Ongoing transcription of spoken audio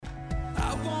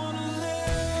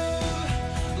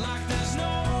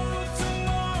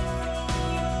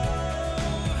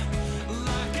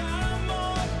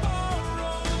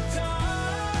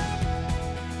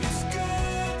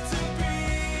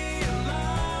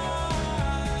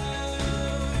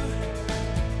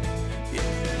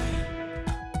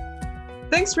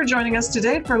Thanks for joining us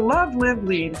today for Love, Live,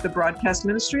 Lead, the broadcast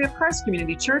ministry of Christ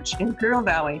Community Church in Imperial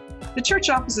Valley. The church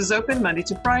office is open Monday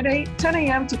to Friday, 10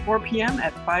 a.m. to 4 p.m.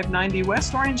 at 590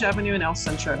 West Orange Avenue in El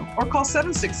Centro, or call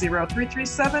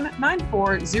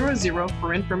 760-337-9400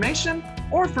 for information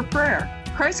or for prayer.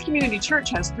 Christ Community Church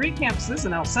has 3 campuses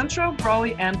in El Centro,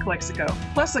 Brawley, and Calexico,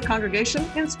 plus a congregation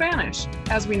in Spanish.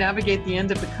 As we navigate the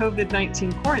end of the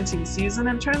COVID-19 quarantine season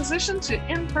and transition to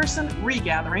in-person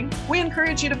regathering, we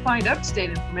encourage you to find up-to-date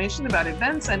information about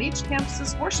events and each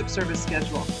campus's worship service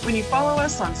schedule when you follow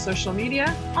us on social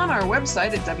media, on our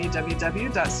website at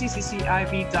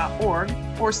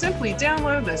www.cccIV.org, or simply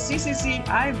download the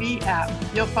CCCIV app.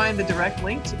 You'll find the direct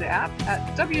link to the app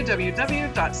at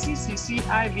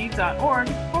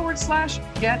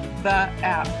www.cccIV.org/get the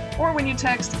app, or when you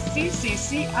text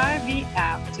CCCIV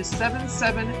app to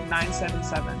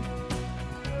 77977.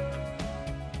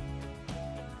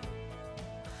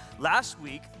 Last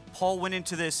week, Paul went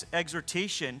into this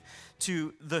exhortation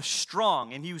to the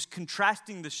strong, and he was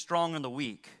contrasting the strong and the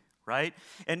weak, right?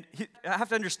 And I have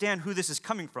to understand who this is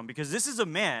coming from, because this is a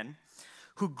man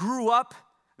who grew up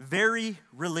very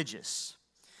religious.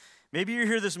 Maybe you're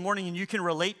here this morning and you can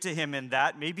relate to him in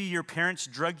that. Maybe your parents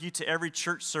drug you to every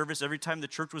church service. Every time the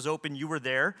church was open, you were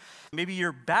there. Maybe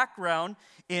your background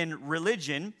in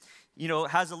religion,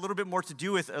 has a little bit more to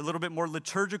do with a little bit more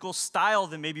liturgical style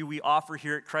than maybe we offer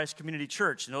here at Christ Community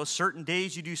Church. Certain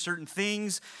days you do certain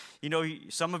things.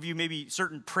 Some of you maybe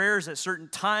certain prayers at certain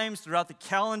times throughout the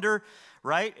calendar,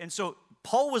 right? And so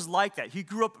Paul was like that. He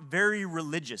grew up very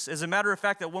religious. As a matter of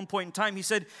fact, at one point in time, he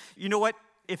said, you know what?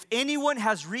 If anyone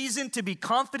has reason to be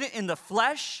confident in the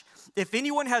flesh, if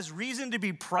anyone has reason to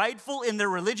be prideful in their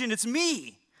religion, it's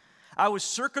me. I was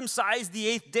circumcised the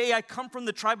 8th day. I come from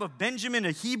the tribe of Benjamin,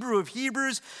 a Hebrew of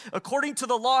Hebrews. According to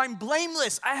the law, I'm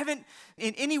blameless. I haven't,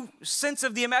 in any sense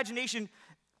of the imagination,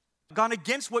 gone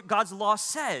against what God's law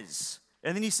says.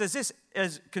 And then he says this,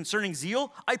 as concerning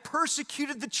zeal, I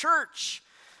persecuted the church.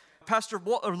 Pastor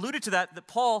Walt alluded to that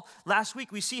Paul, last week,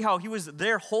 we see how he was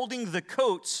there holding the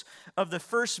coats of the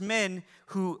first men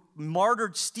who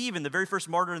martyred Stephen, the very first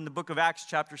martyr in the book of Acts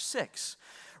chapter 6.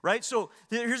 Right? So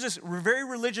here's this very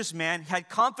religious man. He had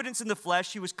confidence in the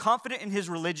flesh. He was confident in his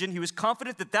religion. He was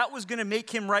confident that that was going to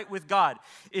make him right with God.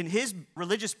 In his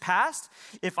religious past,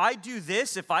 if I do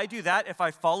this, if I do that, if I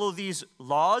follow these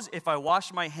laws, if I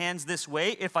wash my hands this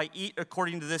way, if I eat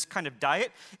according to this kind of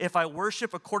diet, if I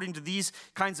worship according to these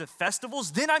kinds of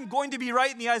festivals, then I'm going to be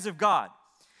right in the eyes of God.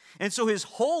 And so his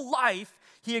whole life,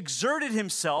 he exerted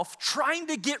himself trying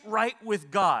to get right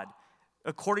with God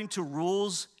according to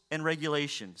rules and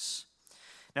regulations.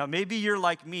 Now, maybe you're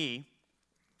like me.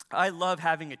 I love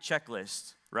having a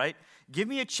checklist, right? Give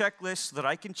me a checklist that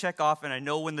I can check off and I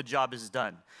know when the job is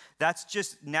done. That's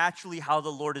just naturally how the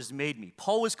Lord has made me.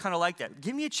 Paul was kind of like that.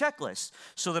 Give me a checklist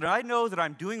so that I know that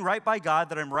I'm doing right by God,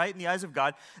 that I'm right in the eyes of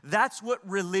God. That's what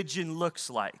religion looks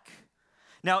like.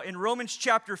 Now, in Romans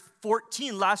chapter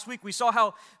 14, last week, we saw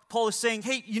how Paul is saying,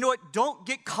 hey, you know what? Don't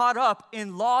get caught up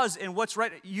in laws and what's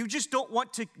right. You just don't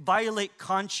want to violate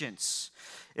conscience.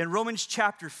 In Romans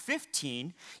chapter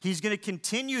 15, he's going to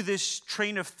continue this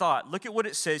train of thought. Look at what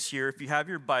it says here. If you have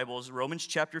your Bibles, Romans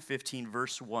chapter 15,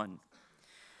 verse 1.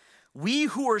 We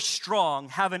who are strong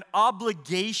have an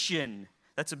obligation.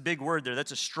 That's a big word there.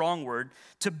 That's a strong word.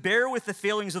 To bear with the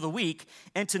failings of the weak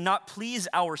and to not please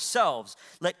ourselves.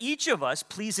 Let each of us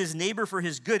please his neighbor for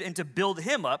his good and to build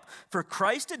him up. For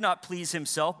Christ did not please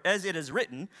himself, as it is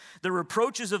written, the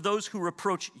reproaches of those who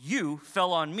reproach you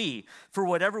fell on me. For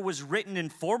whatever was written in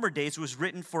former days was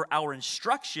written for our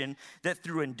instruction, that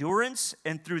through endurance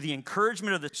and through the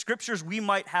encouragement of the scriptures we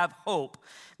might have hope.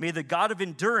 May the God of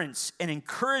endurance and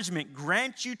encouragement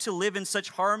grant you to live in such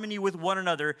harmony with one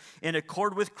another in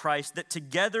accord with Christ, that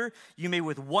together you may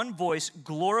with one voice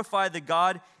glorify the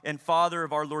God and Father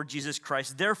of our Lord Jesus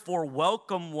Christ. Therefore,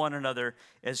 welcome one another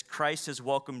as Christ has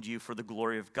welcomed you for the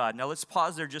glory of God. Now, let's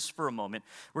pause there just for a moment.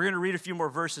 We're going to read a few more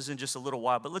verses in just a little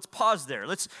while, but let's pause there.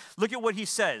 Let's look at what he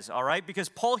says, all right? Because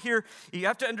Paul here, you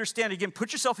have to understand, again,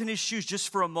 put yourself in his shoes just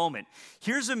for a moment.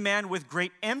 Here's a man with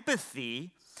great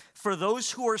empathy for those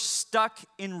who are stuck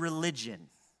in religion.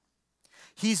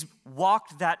 He's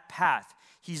walked that path.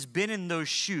 He's been in those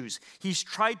shoes. He's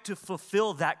tried to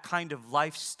fulfill that kind of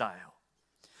lifestyle.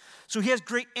 So he has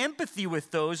great empathy with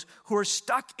those who are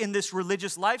stuck in this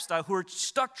religious lifestyle, who are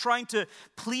stuck trying to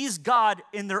please God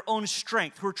in their own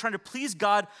strength, who are trying to please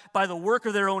God by the work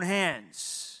of their own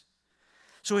hands.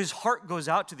 So his heart goes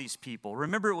out to these people.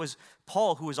 Remember, it was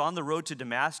Paul who was on the road to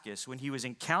Damascus when he was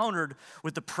encountered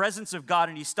with the presence of God,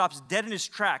 and he stops dead in his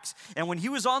tracks. And when he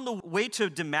was on the way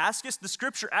to Damascus, the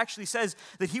scripture actually says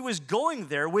that he was going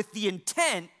there with the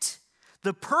intent,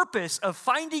 the purpose of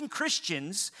finding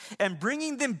Christians and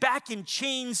bringing them back in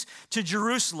chains to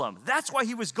Jerusalem. That's why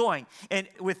he was going. And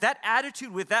with that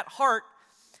attitude, with that heart,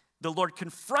 the Lord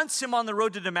confronts him on the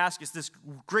road to Damascus. This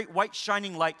great white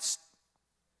shining light,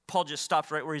 Paul just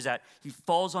stops right where he's at. He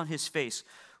falls on his face.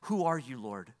 Who are you,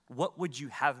 Lord? What would you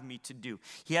have me to do?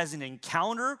 He has an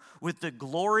encounter with the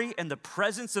glory and the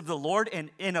presence of the Lord, and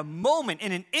in a moment,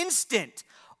 in an instant,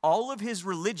 all of his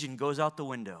religion goes out the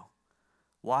window.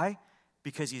 Why?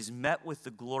 Because he's met with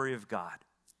the glory of God.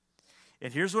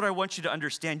 And here's what I want you to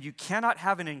understand. You cannot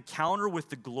have an encounter with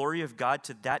the glory of God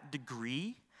to that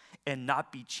degree and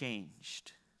not be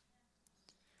changed.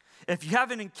 If you have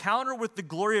an encounter with the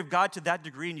glory of God to that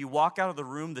degree and you walk out of the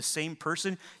room the same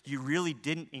person, you really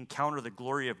didn't encounter the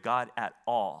glory of God at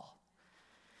all.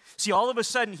 See, all of a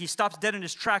sudden, he stops dead in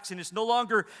his tracks, and it's no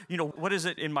longer, what is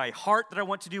it in my heart that I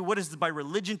want to do? What does my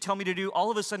religion tell me to do?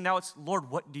 All of a sudden, now it's, Lord,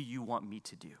 what do you want me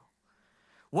to do?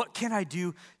 What can I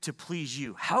do to please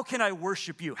you? How can I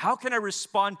worship you? How can I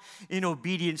respond in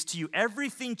obedience to you?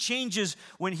 Everything changes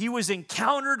when he was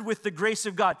encountered with the grace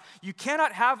of God. You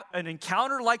cannot have an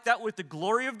encounter like that with the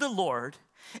glory of the Lord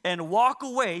and walk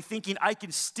away thinking I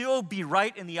can still be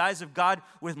right in the eyes of God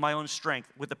with my own strength,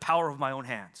 with the power of my own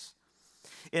hands.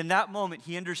 In that moment,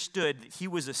 he understood that he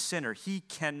was a sinner. He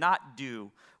cannot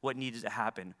do what needed to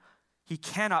happen. He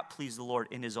cannot please the Lord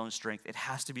in his own strength. It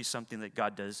has to be something that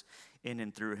God does in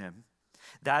and through him.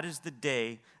 That is the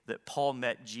day that Paul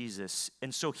met Jesus.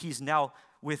 And so he's now,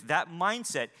 with that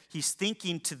mindset, he's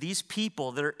thinking to these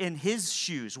people that are in his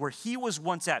shoes, where he was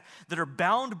once at, that are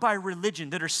bound by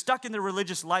religion, that are stuck in their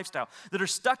religious lifestyle, that are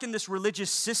stuck in this religious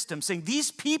system, saying,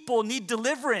 these people need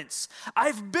deliverance.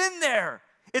 I've been there.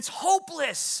 It's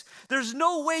hopeless. There's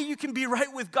no way you can be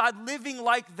right with God living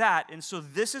like that. And so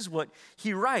this is what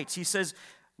he writes. He says,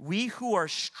 we who are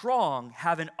strong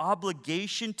have an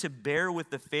obligation to bear with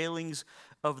the failings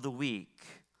of the weak.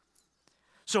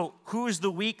 So who is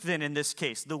the weak then in this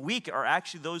case? The weak are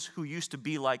actually those who used to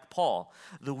be like Paul.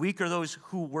 The weak are those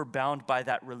who were bound by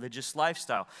that religious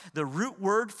lifestyle. The root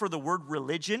word for the word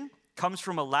religion comes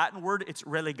from a Latin word. It's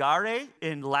religare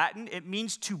in Latin. It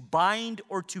means to bind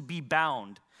or to be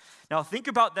bound. Now think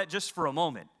about that just for a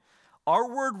moment.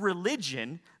 Our word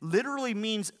religion literally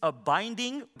means a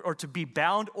binding or to be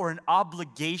bound or an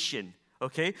obligation.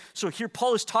 Okay, so here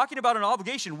Paul is talking about an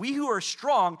obligation. We who are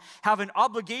strong have an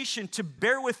obligation to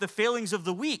bear with the failings of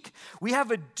the weak. We have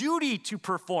a duty to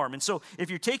perform. And so if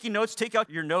you're taking notes, take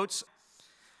out your notes,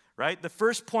 right? The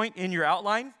first point in your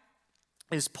outline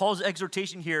is Paul's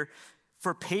exhortation here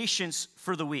for patience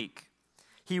for the weak.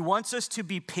 He wants us to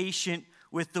be patient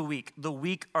with the weak. The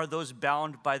weak are those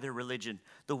bound by their religion.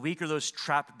 The weak are those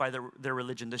trapped by their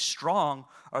religion. The strong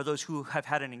are those who have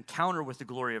had an encounter with the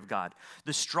glory of God.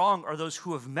 The strong are those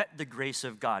who have met the grace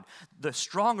of God. The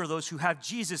strong are those who have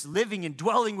Jesus living and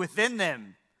dwelling within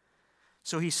them.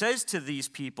 So he says to these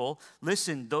people,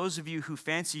 listen, those of you who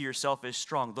fancy yourself as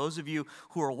strong, those of you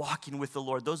who are walking with the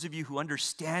Lord, those of you who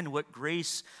understand what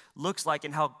grace looks like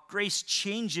and how grace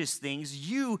changes things,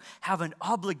 you have an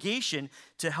obligation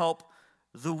to help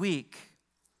the weak.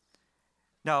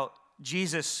 Now,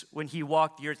 Jesus, when he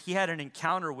walked the earth, he had an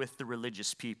encounter with the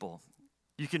religious people.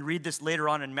 You can read this later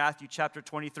on in Matthew chapter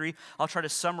 23. I'll try to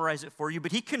summarize it for you.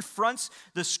 But he confronts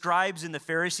the scribes and the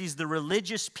Pharisees, the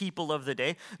religious people of the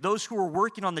day, those who were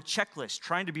working on the checklist,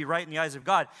 trying to be right in the eyes of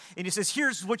God. And he says,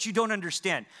 here's what you don't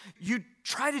understand. You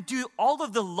try to do all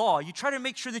of the law. You try to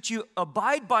make sure that you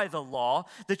abide by the law,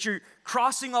 that you're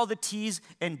crossing all the T's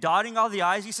and dotting all the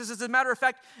I's. He says, as a matter of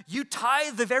fact, you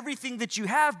tithe of everything that you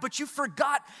have, but you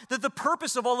forgot that the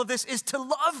purpose of all of this is to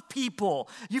love people.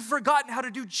 You've forgotten how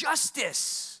to do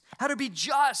justice, how to be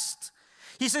just.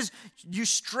 He says, you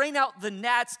strain out the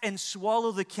gnats and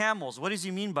swallow the camels. What does he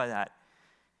mean by that?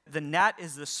 The gnat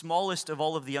is the smallest of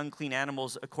all of the unclean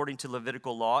animals according to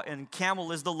Levitical law, and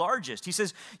camel is the largest. He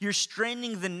says, you're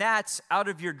straining the gnats out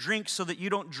of your drink so that you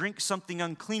don't drink something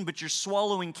unclean, but you're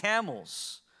swallowing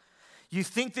camels. You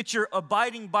think that you're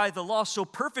abiding by the law so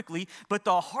perfectly, but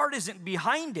the heart isn't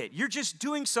behind it. You're just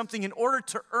doing something in order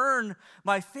to earn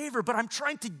my favor, but I'm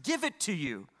trying to give it to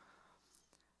you.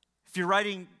 If you're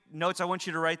writing notes, I want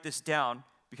you to write this down,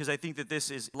 because I think that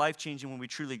this is life-changing when we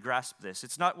truly grasp this.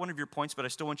 It's not one of your points, but I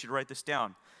still want you to write this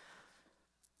down.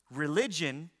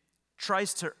 Religion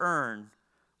tries to earn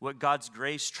what God's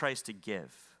grace tries to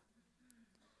give.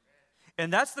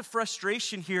 And that's the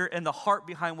frustration here and the heart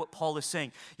behind what Paul is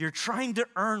saying. You're trying to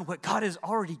earn what God has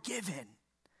already given.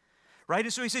 Right?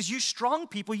 And so he says, you strong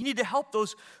people, you need to help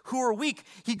those who are weak.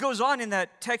 He goes on in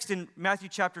that text in Matthew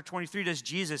chapter 23, does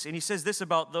Jesus, and he says this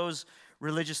about those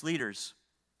religious leaders.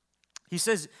 He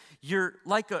says, you're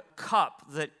like a cup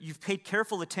that you've paid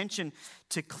careful attention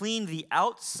to clean the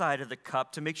outside of the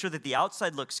cup to make sure that the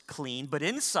outside looks clean, but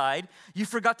inside, you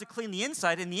forgot to clean the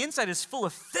inside, and the inside is full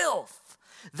of filth.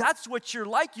 That's what you're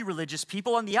like, you religious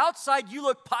people. On the outside, you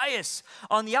look pious.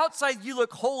 On the outside, you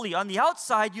look holy. On the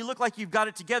outside, you look like you've got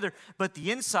it together. But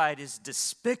the inside is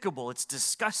despicable. It's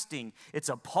disgusting. It's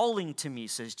appalling to me,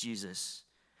 says Jesus.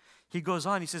 He goes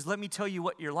on, he says, let me tell you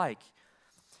what you're like.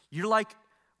 You're like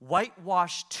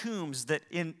whitewashed tombs that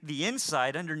in the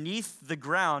inside, underneath the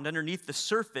ground, underneath the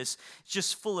surface, it's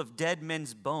just full of dead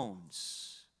men's bones.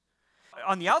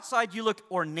 On the outside, you look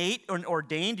ornate and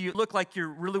ordained. You look like you're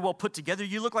really well put together.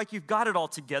 You look like you've got it all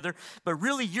together. But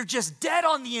really, you're just dead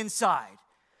on the inside.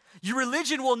 Your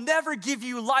religion will never give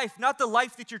you life, not the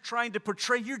life that you're trying to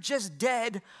portray. You're just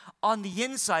dead on the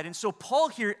inside. And so Paul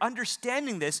here,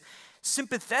 understanding this,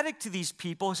 sympathetic to these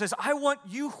people, says, I want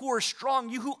you who are strong,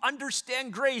 you who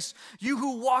understand grace, you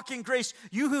who walk in grace,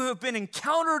 you who have been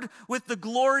encountered with the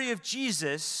glory of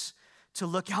Jesus, to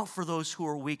look out for those who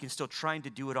are weak and still trying to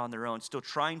do it on their own, still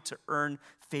trying to earn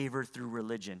favor through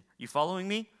religion. You following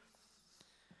me?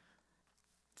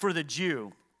 For the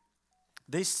Jew,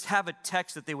 they have a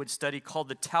text that they would study called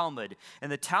the Talmud.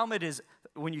 And the Talmud is,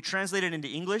 when you translate it into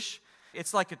English,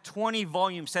 it's like a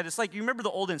 20-volume set. It's like, you remember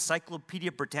the old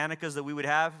Encyclopedia Britannicas that we would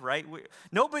have, right?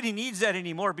 Nobody needs that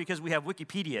anymore because we have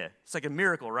Wikipedia. It's like a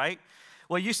miracle, right?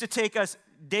 Well, it used to take us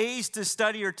days to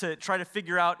study or to try to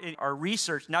figure out in our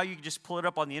research. Now you can just pull it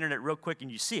up on the internet real quick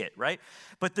and you see it, right?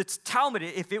 But the Talmud,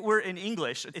 if it were in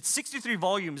English, it's 63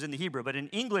 volumes in the Hebrew, but in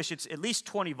English it's at least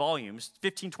 20 volumes,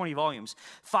 15, 20 volumes,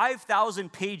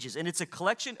 5,000 pages, and it's a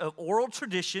collection of oral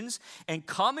traditions and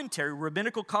commentary,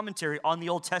 rabbinical commentary on the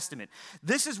Old Testament.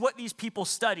 This is what these people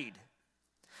studied.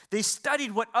 They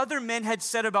studied what other men had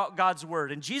said about God's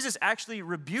word. And Jesus actually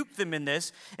rebuked them in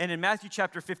this. And in Matthew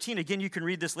chapter 15, again, you can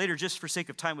read this later just for sake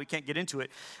of time. We can't get into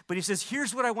it. But he says,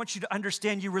 here's what I want you to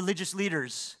understand, you religious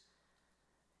leaders.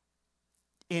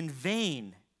 In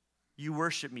vain you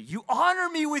worship me. You honor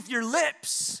me with your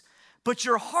lips, but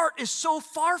your heart is so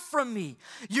far from me.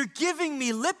 You're giving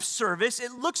me lip service.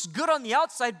 It looks good on the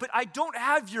outside, but I don't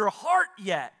have your heart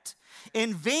yet.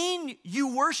 In vain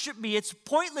you worship me. It's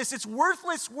pointless. It's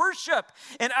worthless worship.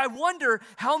 And I wonder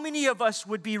how many of us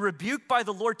would be rebuked by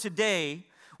the Lord today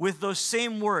with those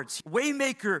same words.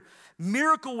 Waymaker,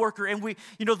 miracle worker. And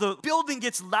the building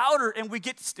gets louder and we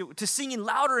get to singing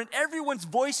louder and everyone's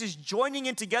voice is joining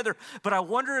in together. But I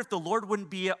wonder if the Lord wouldn't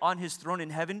be on his throne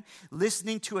in heaven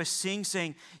listening to us sing,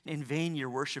 saying, in vain you're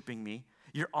worshiping me.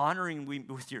 You're honoring me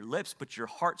with your lips, but your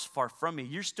heart's far from me.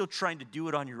 You're still trying to do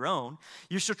it on your own.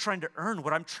 You're still trying to earn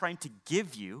what I'm trying to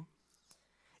give you.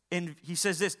 And he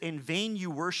says this, in vain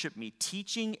you worship me,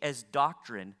 teaching as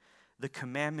doctrine the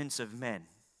commandments of men.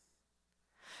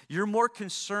 You're more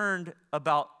concerned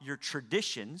about your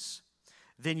traditions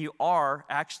than you are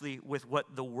actually with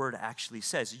what the word actually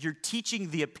says. You're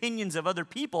teaching the opinions of other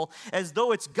people as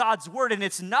though it's God's word, and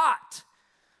it's not.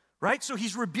 Right? So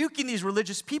he's rebuking these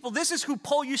religious people. This is who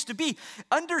Paul used to be.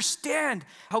 Understand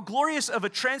how glorious of a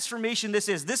transformation this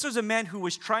is. This was a man who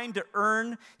was trying to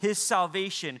earn his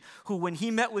salvation, who when he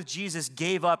met with Jesus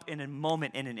gave up in a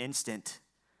moment, in an instant.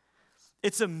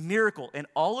 It's a miracle. And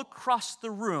all across the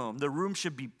room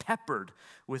should be peppered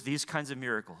with these kinds of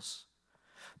miracles.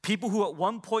 People who at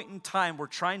one point in time were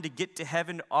trying to get to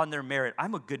heaven on their merit.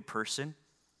 I'm a good person.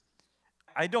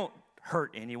 I don't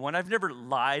hurt anyone. I've never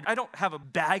lied. I don't have a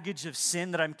baggage of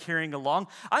sin that I'm carrying along.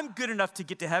 I'm good enough to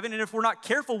get to heaven. And if we're not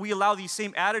careful, we allow these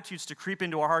same attitudes to creep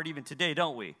into our heart even today,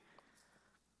 don't we?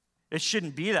 It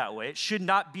shouldn't be that way. It should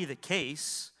not be the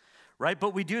case, right?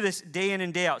 But we do this day in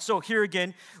and day out. So here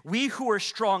again, we who are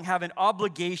strong have an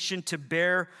obligation to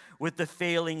bear with the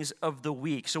failings of the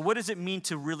weak. So what does it mean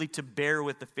to bear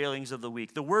with the failings of the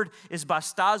weak? The word is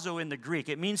bastazo in the Greek.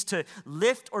 It means to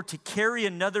lift or to carry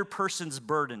another person's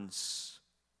burdens.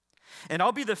 And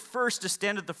I'll be the first to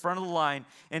stand at the front of the line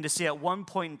and to say at one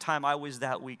point in time, I was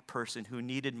that weak person who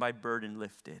needed my burden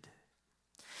lifted.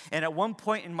 And at one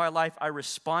point in my life, I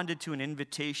responded to an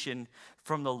invitation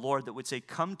from the Lord that would say,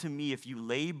 come to me if you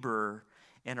labor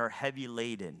and are heavy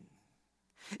laden.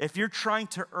 If you're trying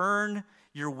to earn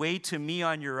your way to me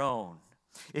on your own,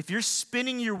 if you're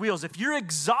spinning your wheels, if you're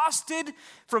exhausted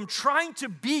from trying to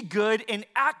be good and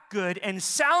act good and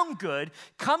sound good,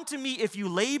 come to me if you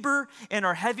labor and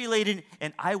are heavy laden,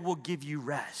 and I will give you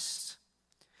rest.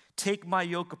 Take my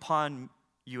yoke upon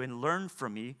you and learn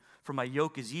from me, for my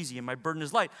yoke is easy and my burden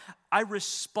is light. I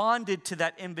responded to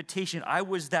that invitation. I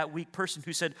was that weak person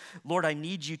who said, Lord, I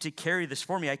need you to carry this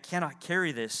for me. I cannot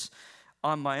carry this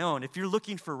on my own. If you're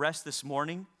looking for rest this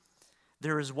morning,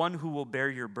 there is one who will bear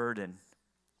your burden.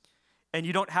 And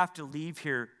you don't have to leave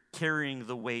here carrying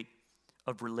the weight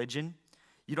of religion.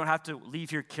 You don't have to leave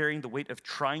here carrying the weight of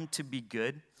trying to be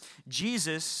good.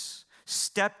 Jesus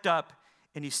stepped up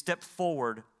and he stepped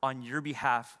forward on your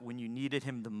behalf when you needed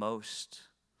him the most.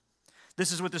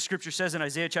 This is what the scripture says in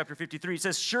Isaiah chapter 53. It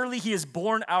says, surely he has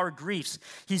borne our griefs.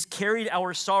 He's carried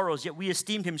our sorrows, yet we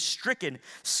esteemed him stricken,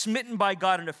 smitten by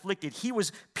God, and afflicted. He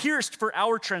was pierced for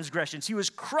our transgressions. He was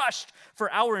crushed for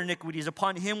our iniquities.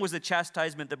 Upon him was the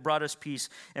chastisement that brought us peace,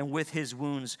 and with his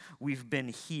wounds we've been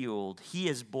healed. He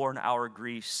has borne our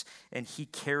griefs, and he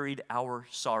carried our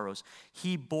sorrows.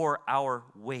 He bore our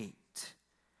weight.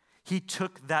 He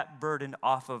took that burden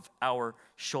off of our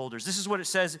shoulders. This is what it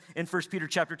says in 1 Peter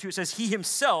chapter 2. It says, he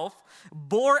himself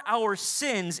bore our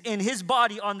sins in his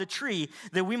body on the tree,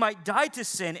 that we might die to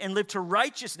sin and live to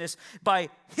righteousness. By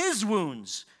his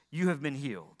wounds you have been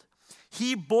healed.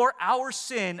 He bore our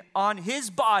sin on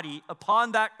his body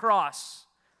upon that cross.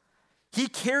 He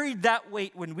carried that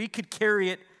weight when we could carry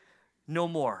it no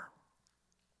more.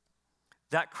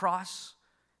 That cross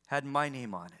had my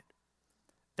name on it.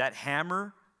 That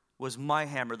hammer was my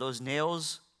hammer. Those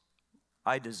nails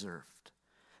I deserved.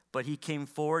 But he came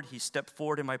forward, he stepped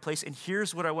forward in my place. And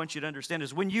here's what I want you to understand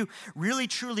is when you really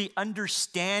truly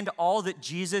understand all that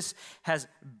Jesus has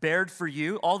bared for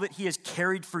you, all that he has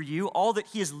carried for you, all that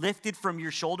he has lifted from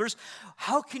your shoulders,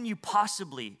 how can you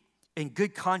possibly, in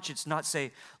good conscience, not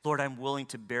say, Lord, I'm willing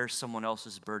to bear someone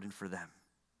else's burden for them?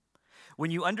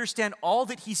 When you understand all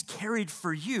that he's carried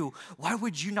for you, why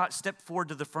would you not step forward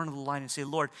to the front of the line and say,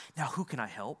 Lord, now who can I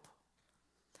help?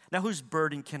 Now, whose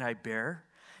burden can I bear?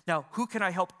 Now, who can I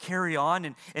help carry on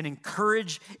and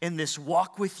encourage in this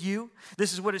walk with you?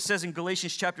 This is what it says in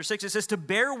Galatians chapter 6. It says, to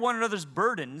bear one another's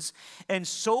burdens and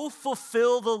so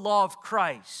fulfill the law of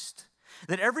Christ.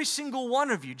 That every single one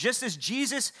of you, just as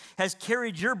Jesus has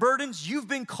carried your burdens, you've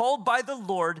been called by the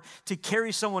Lord to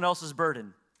carry someone else's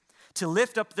burden. To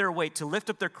lift up their weight, to lift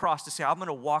up their cross, to say, I'm going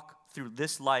to walk through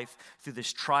this life, through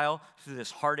this trial, through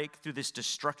this heartache, through this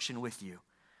destruction with you.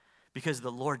 Because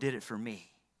the Lord did it for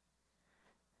me.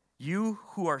 You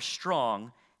who are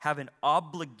strong have an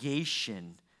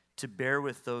obligation to bear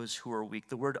with those who are weak.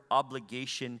 The word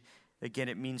obligation, again,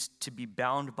 it means to be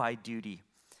bound by duty.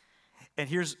 And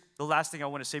here's the last thing I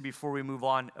want to say before we move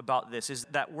on about this is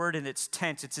that word in its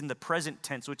tense, it's in the present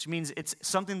tense, which means it's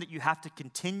something that you have to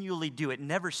continually do. It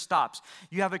never stops.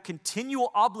 You have a continual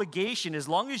obligation as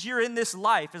long as you're in this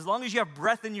life, as long as you have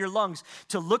breath in your lungs,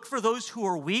 to look for those who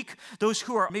are weak, those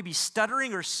who are maybe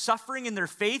stuttering or suffering in their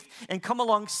faith, and come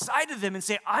alongside of them and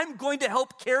say, I'm going to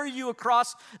help carry you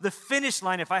across the finish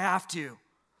line if I have to.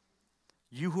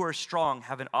 You who are strong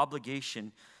have an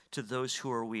obligation to those who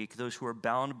are weak, those who are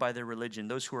bound by their religion,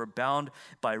 those who are bound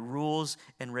by rules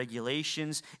and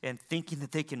regulations and thinking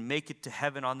that they can make it to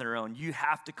heaven on their own. You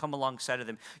have to come alongside of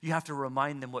them. You have to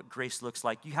remind them what grace looks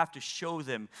like. You have to show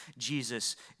them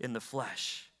Jesus in the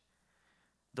flesh.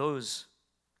 Those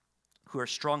who are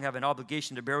strong have an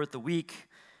obligation to bear with the weak.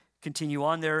 Continue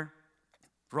on there.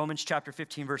 Romans chapter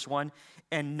 15, verse 1.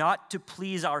 And not to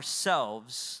please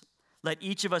ourselves, let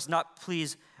each of us not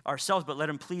please ourselves, but let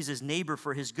him please his neighbor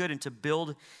for his good and to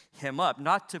build him up,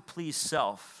 not to please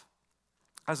self.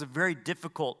 That's a very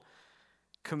difficult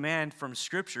command from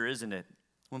Scripture, isn't it?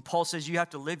 When Paul says you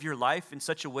have to live your life in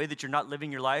such a way that you're not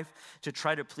living your life to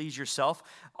try to please yourself,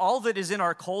 all that is in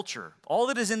our culture, all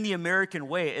that is in the American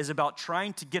way is about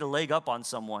trying to get a leg up on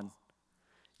someone.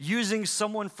 Using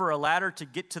someone for a ladder to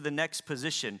get to the next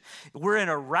position. We're in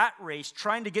a rat race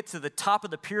trying to get to the top of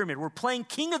the pyramid. We're playing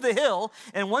king of the hill,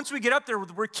 and once we get up there,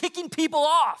 we're kicking people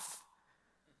off.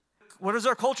 What does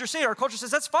our culture say? Our culture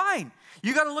says, that's fine.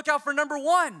 You got to look out for number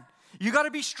one. You got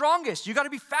to be strongest. You got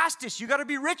to be fastest. You got to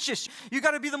be richest. You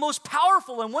got to be the most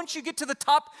powerful. And once you get to the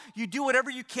top, you do whatever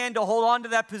you can to hold on to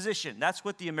that position. That's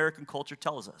what the American culture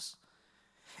tells us.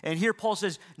 And here Paul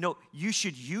says, no, you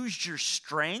should use your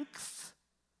strength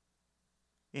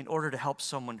in order to help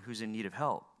someone who's in need of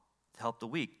help, to help the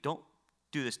weak. Don't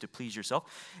do this to please yourself.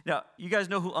 Now, you guys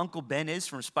know who Uncle Ben is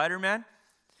from Spider-Man?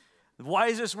 The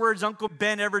wisest words Uncle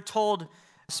Ben ever told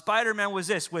Spider-Man was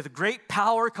this: with great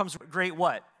power comes great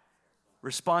what?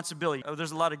 Responsibility. Oh,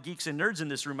 there's a lot of geeks and nerds in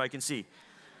this room, I can see.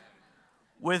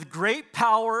 With great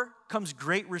power comes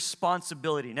great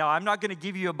responsibility. Now, I'm not going to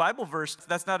give you a Bible verse.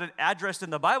 That's not an address in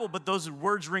the Bible, but those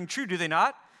words ring true, do they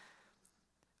not?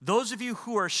 Those of you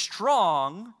who are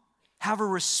strong have a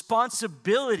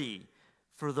responsibility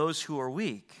for those who are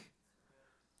weak.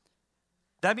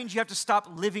 That means you have to stop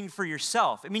living for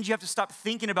yourself. It means you have to stop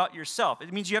thinking about yourself.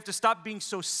 It means you have to stop being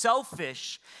so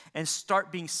selfish and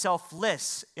start being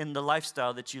selfless in the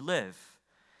lifestyle that you live.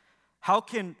 How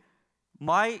can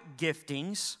my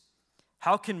giftings,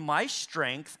 how can my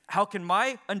strength, how can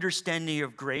my understanding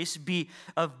of grace be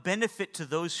of benefit to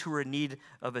those who are in need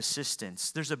of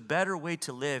assistance? There's a better way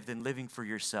to live than living for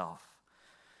yourself.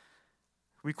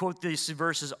 We quote these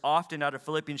verses often out of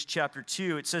Philippians chapter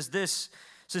 2. It says this,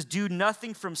 it says, do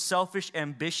nothing from selfish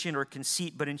ambition or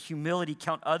conceit, but in humility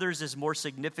count others as more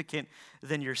significant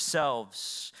than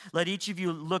yourselves. Let each of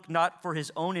you look not for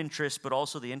his own interest, but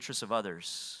also the interests of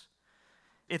others.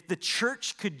 If the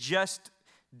church could just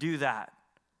do that,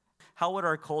 how would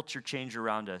our culture change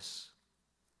around us?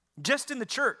 Just in the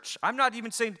church. I'm not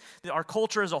even saying our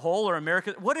culture as a whole or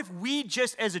America. What if we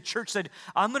just as a church said,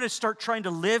 I'm going to start trying to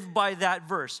live by that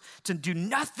verse, to do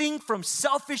nothing from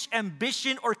selfish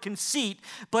ambition or conceit,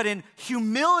 but in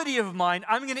humility of mind,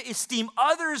 I'm going to esteem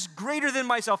others greater than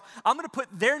myself. I'm going to put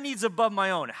their needs above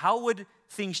my own. How would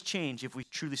things change if we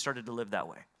truly started to live that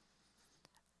way?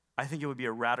 I think it would be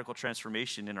a radical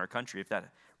transformation in our country if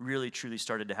that really, truly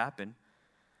started to happen.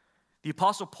 The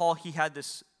Apostle Paul, he had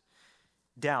this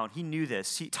down. He knew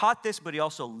this. He taught this, but he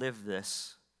also lived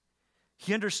this.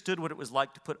 He understood what it was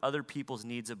like to put other people's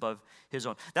needs above his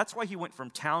own. That's why he went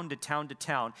from town to town to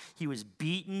town. He was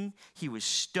beaten, he was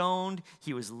stoned,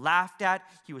 he was laughed at,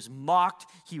 he was mocked,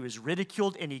 he was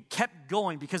ridiculed, and he kept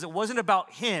going because it wasn't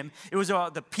about him. It was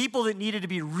about the people that needed to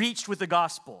be reached with the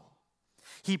gospel.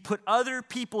 He put other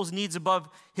people's needs above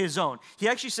his own. He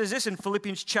actually says this in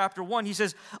Philippians chapter 1. He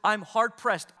says, I'm hard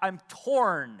pressed, I'm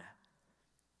torn.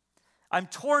 I'm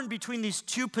torn between these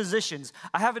two positions.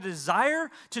 I have a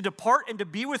desire to depart and to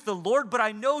be with the Lord, but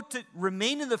I know to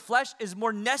remain in the flesh is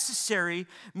more necessary,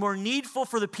 more needful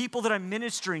for the people that I'm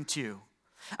ministering to.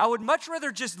 I would much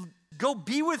rather just go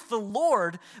be with the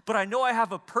Lord, but I know I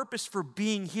have a purpose for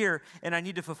being here, and I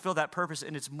need to fulfill that purpose,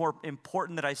 and it's more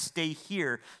important that I stay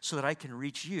here so that I can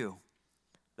reach you.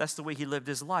 That's the way he lived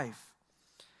his life.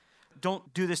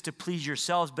 Don't do this to please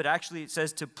yourselves, but actually it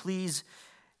says to please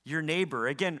your neighbor.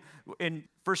 Again, in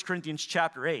 1 Corinthians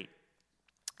chapter 8.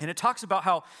 And it talks about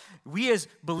how we as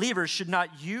believers should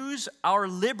not use our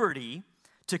liberty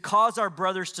to cause our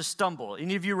brothers to stumble.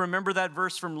 Any of you remember that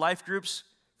verse from life groups?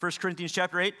 1 Corinthians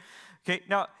chapter 8. Okay,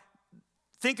 now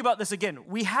think about this again.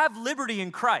 We have liberty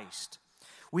in Christ.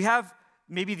 We have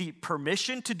maybe the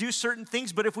permission to do certain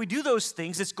things, but if we do those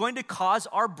things, it's going to cause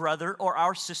our brother or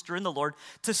our sister in the Lord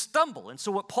to stumble. And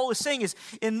so what Paul is saying is,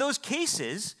 in those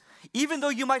cases, even though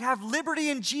you might have liberty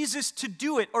in Jesus to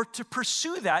do it or to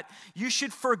pursue that, you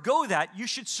should forgo that. You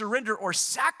should surrender or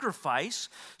sacrifice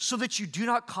so that you do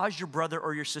not cause your brother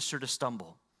or your sister to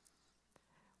stumble.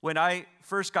 When I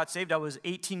first got saved, I was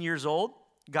 18 years old,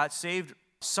 got saved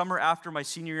summer after my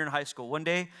senior year in high school. One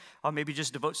day, I'll maybe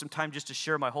just devote some time just to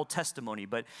share my whole testimony,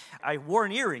 but I wore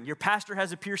an earring. Your pastor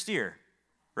has a pierced ear,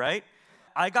 right?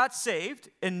 I got saved,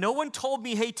 and no one told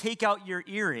me, hey, take out your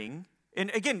earring.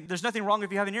 And again, there's nothing wrong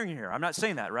if you have an earring here. I'm not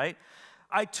saying that, right?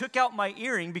 I took out my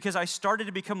earring because I started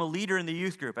to become a leader in the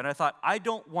youth group. And I thought, I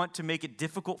don't want to make it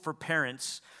difficult for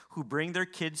parents who bring their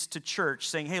kids to church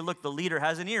saying, hey, look, the leader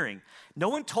has an earring. No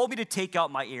one told me to take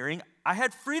out my earring. I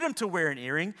had freedom to wear an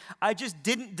earring. I just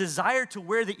didn't desire to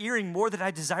wear the earring more than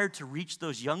I desired to reach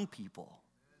those young people.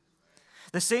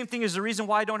 The same thing is the reason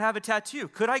why I don't have a tattoo.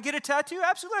 Could I get a tattoo?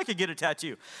 Absolutely, I could get a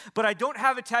tattoo. But I don't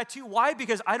have a tattoo. Why?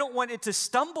 Because I don't want it to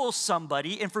stumble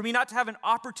somebody and for me not to have an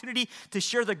opportunity to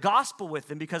share the gospel with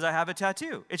them because I have a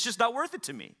tattoo. It's just not worth it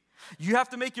to me. You have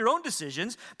to make your own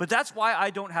decisions, but that's why I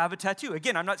don't have a tattoo.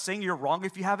 Again, I'm not saying you're wrong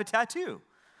if you have a tattoo.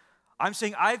 I'm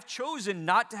saying I've chosen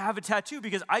not to have a tattoo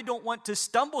because I don't want to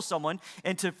stumble someone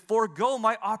and to forego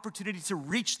my opportunity to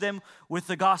reach them with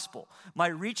the gospel. My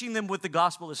reaching them with the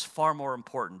gospel is far more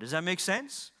important. Does that make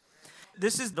sense?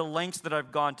 This is the lengths that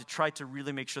I've gone to try to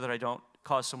really make sure that I don't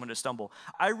cause someone to stumble.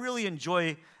 I really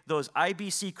enjoy those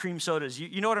IBC cream sodas.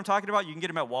 You know what I'm talking about? You can get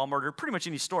them at Walmart or pretty much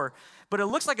any store. But it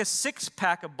looks like a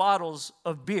 6-pack of bottles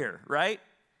of beer, right?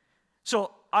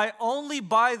 So I only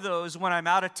buy those when I'm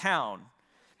out of town,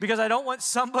 because I don't want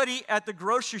somebody at the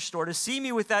grocery store to see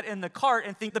me with that in the cart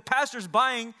and think the pastor's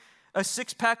buying a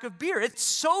 6-pack of beer. It's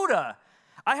soda.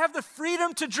 I have the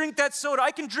freedom to drink that soda. I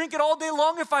can drink it all day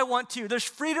long if I want to. There's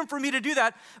freedom for me to do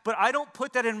that, but I don't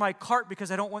put that in my cart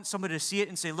because I don't want somebody to see it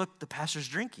and say, look, the pastor's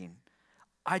drinking.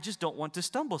 I just don't want to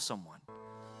stumble someone.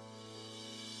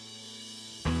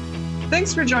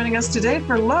 Thanks for joining us today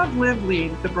for Love, Live,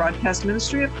 Lead, the broadcast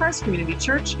ministry of Christ Community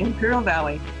Church, Imperial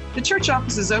Valley. The church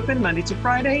office is open Monday to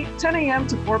Friday, 10 a.m.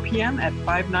 to 4 p.m. at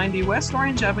 590 West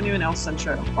Orange Avenue in El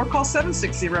Centro, or call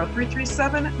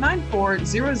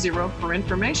 760-337-9400 for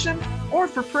information or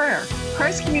for prayer.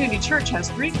 Christ Community Church has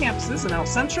 3 campuses in El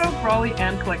Centro, Brawley,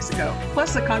 and Calexico,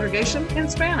 plus a congregation in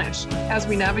Spanish. As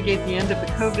we navigate the end of the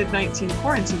COVID-19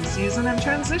 quarantine season and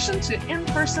transition to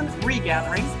in-person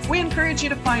regathering, we encourage you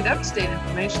to find up-to-date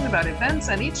information about events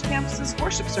and each campus's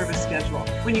worship service schedule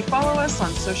when you follow us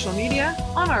on social media,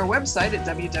 on our website at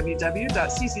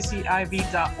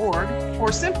www.cccIV.org,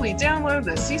 or simply download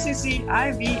the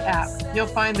CCCIV app. You'll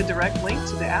find the direct link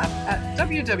to the app at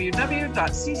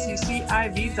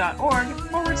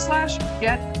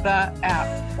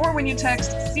www.cccIV.org/get-the-app, or when you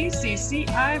text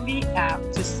CCCIV app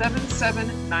to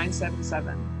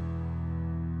 77977.